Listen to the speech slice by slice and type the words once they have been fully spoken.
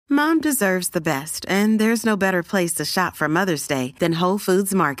Mom deserves the best, and there's no better place to shop for Mother's Day than Whole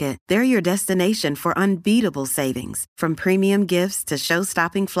Foods Market. They're your destination for unbeatable savings, from premium gifts to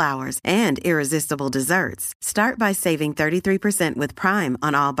show-stopping flowers and irresistible desserts. Start by saving 33% with Prime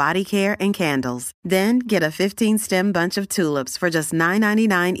on all body care and candles. Then get a 15-stem bunch of tulips for just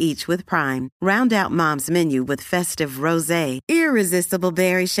 $9.99 each with Prime. Round out Mom's menu with festive rosé, irresistible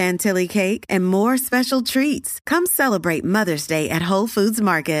berry chantilly cake, and more special treats. Come celebrate Mother's Day at Whole Foods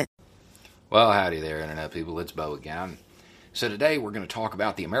Market. Well, howdy there, Internet people. It's Bo again. So today we're going to talk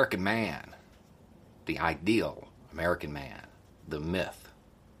about the American man, the ideal American man, the myth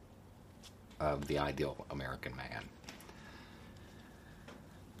of the ideal American man,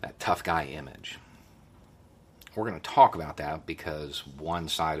 that tough guy image. We're going to talk about that because one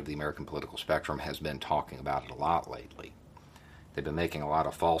side of the American political spectrum has been talking about it a lot lately. They've been making a lot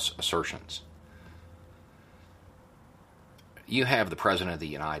of false assertions. You have the President of the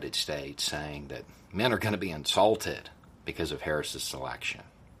United States saying that men are going to be insulted because of Harris's selection.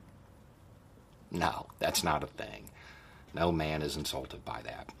 No, that's not a thing. No man is insulted by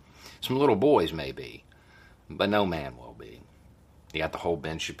that. Some little boys may be, but no man will be. You got the whole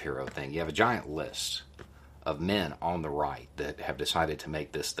Ben Shapiro thing. You have a giant list of men on the right that have decided to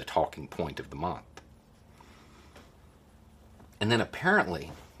make this the talking point of the month. And then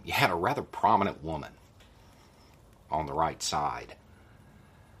apparently you had a rather prominent woman on the right side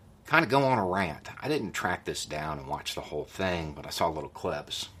kind of go on a rant. I didn't track this down and watch the whole thing, but I saw little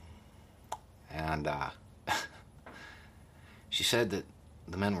clips. And she said that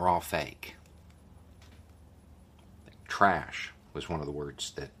the men were all fake. Trash was one of the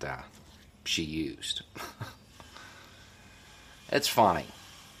words that she used. It's funny.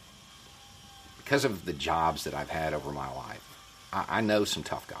 Because of the jobs that I've had over my life, I know some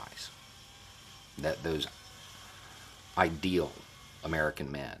tough guys. Those ideal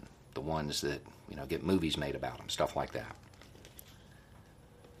American men, the ones that, get movies made about them, stuff like that.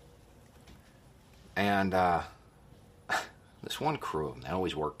 And this one crew of them, they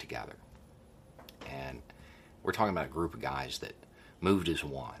always work together. And we're talking about a group of guys that moved as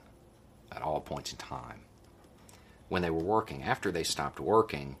one at all points in time. When they were working, after they stopped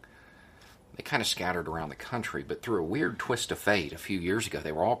working, they kind of scattered around the country, but through a weird twist of fate, a few years ago,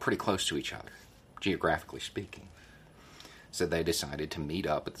 they were all pretty close to each other, geographically speaking. So they decided to meet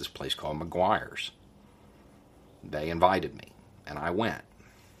up at this place called McGuire's. They invited me, and I went.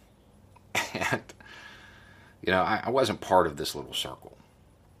 And, I wasn't part of this little circle,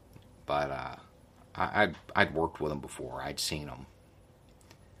 but I'd worked with them before. I'd seen them.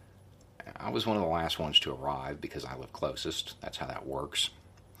 I was one of the last ones to arrive because I live closest. That's how that works.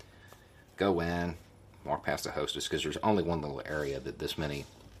 Go in, walk past the hostess, because there's only one little area that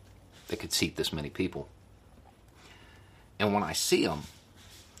could seat this many people. And when I see them,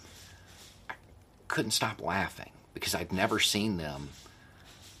 I couldn't stop laughing because I'd never seen them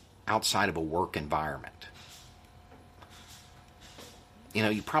outside of a work environment.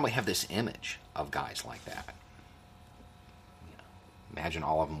 You probably have this image of guys like that. Imagine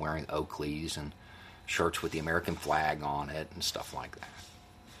all of them wearing Oakleys and shirts with the American flag on it and stuff like that.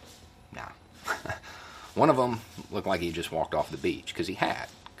 Nah. One of them looked like he just walked off the beach because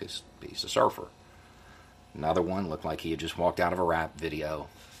he's a surfer. Another one looked like he had just walked out of a rap video.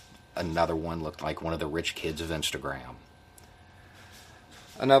 Another one looked like one of the rich kids of Instagram.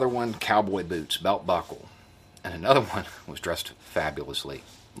 Another one, cowboy boots, belt buckle. And another one was dressed fabulously.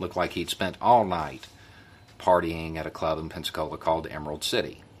 Looked like he'd spent all night partying at a club in Pensacola called Emerald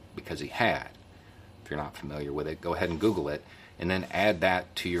City, because he had. If you're not familiar with it, go ahead and Google it, and then add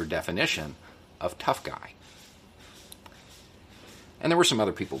that to your definition of tough guy. And there were some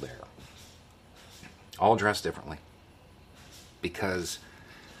other people there, all dressed differently, because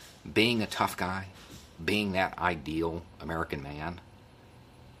being a tough guy, being that ideal American man,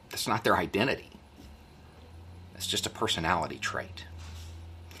 that's not their identity. It's just a personality trait.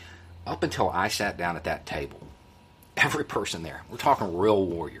 Up until I sat down at that table, every person there, we're talking real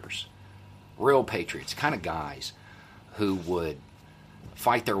warriors, real patriots, kind of guys who would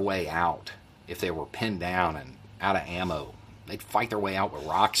fight their way out if they were pinned down and out of ammo. They'd fight their way out with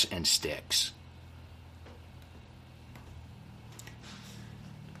rocks and sticks.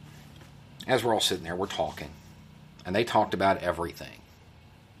 As we're all sitting there, we're talking, and they talked about everything,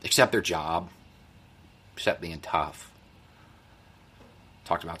 except their job, except being tough.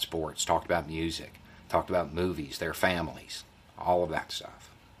 Talked about sports, talked about music, talked about movies, their families, all of that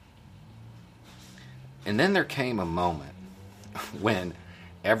stuff. And then there came a moment when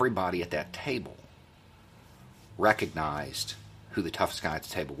everybody at that table recognized who the toughest guy at the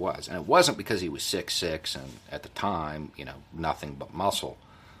table was. And it wasn't because he was 6'6" and at the time, nothing but muscle.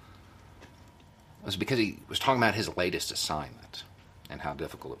 was because he was talking about his latest assignment and how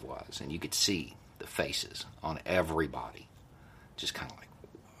difficult it was. And you could see the faces on everybody, just kind of like,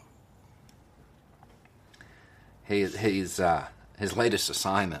 his latest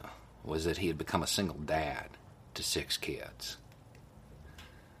assignment was that he had become a single dad to 6 kids.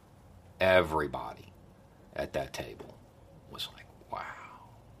 Everybody at that table was like, wow.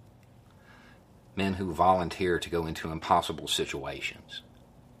 Men who volunteer to go into impossible situations.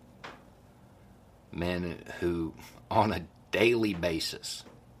 Men who, on a daily basis,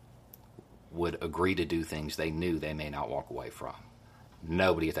 would agree to do things they knew they may not walk away from.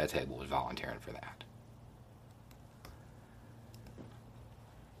 Nobody at that table was volunteering for that.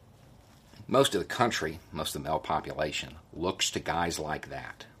 Most of the country, most of the male population, looks to guys like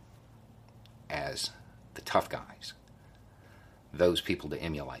that as the tough guys. Those people to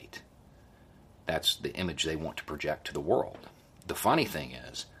emulate. That's the image they want to project to the world. The funny thing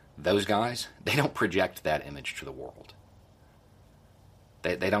is, those guys, they don't project that image to the world.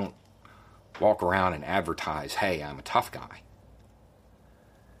 They don't walk around and advertise, hey, I'm a tough guy.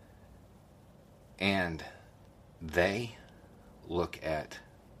 And they look at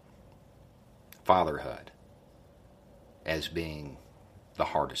fatherhood as being the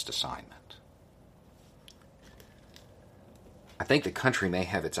hardest assignment. I think the country may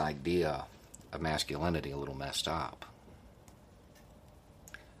have its idea of masculinity a little messed up.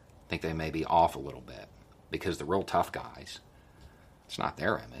 I think they may be off a little bit, because the real tough guys, it's not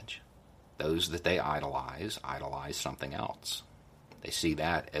their image. Those that they idolize something else. They see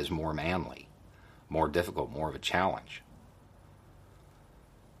that as more manly, more difficult, more of a challenge.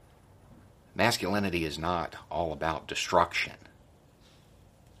 Masculinity is not all about destruction.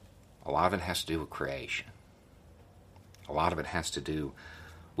 A lot of it has to do with creation. A lot of it has to do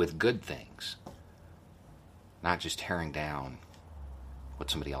with good things, not just tearing down what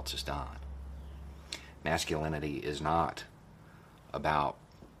somebody else has done. Masculinity is not about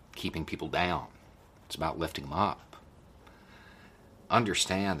keeping people down. It's about lifting them up.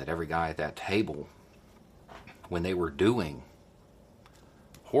 Understand that every guy at that table, when they were doing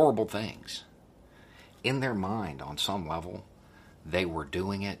horrible things, in their mind, on some level, they were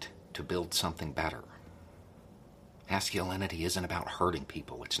doing it to build something better. Masculinity isn't about hurting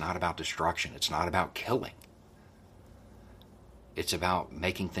people. It's not about destruction. It's not about killing. It's about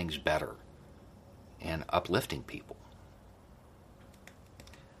making things better and uplifting people.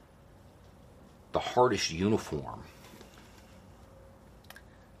 The hardest uniform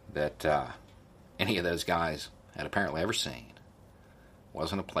that any of those guys had apparently ever seen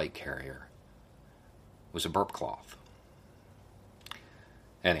wasn't a plate carrier. It was a burp cloth.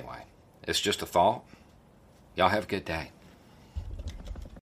 Anyway, it's just a thought. Y'all have a good day.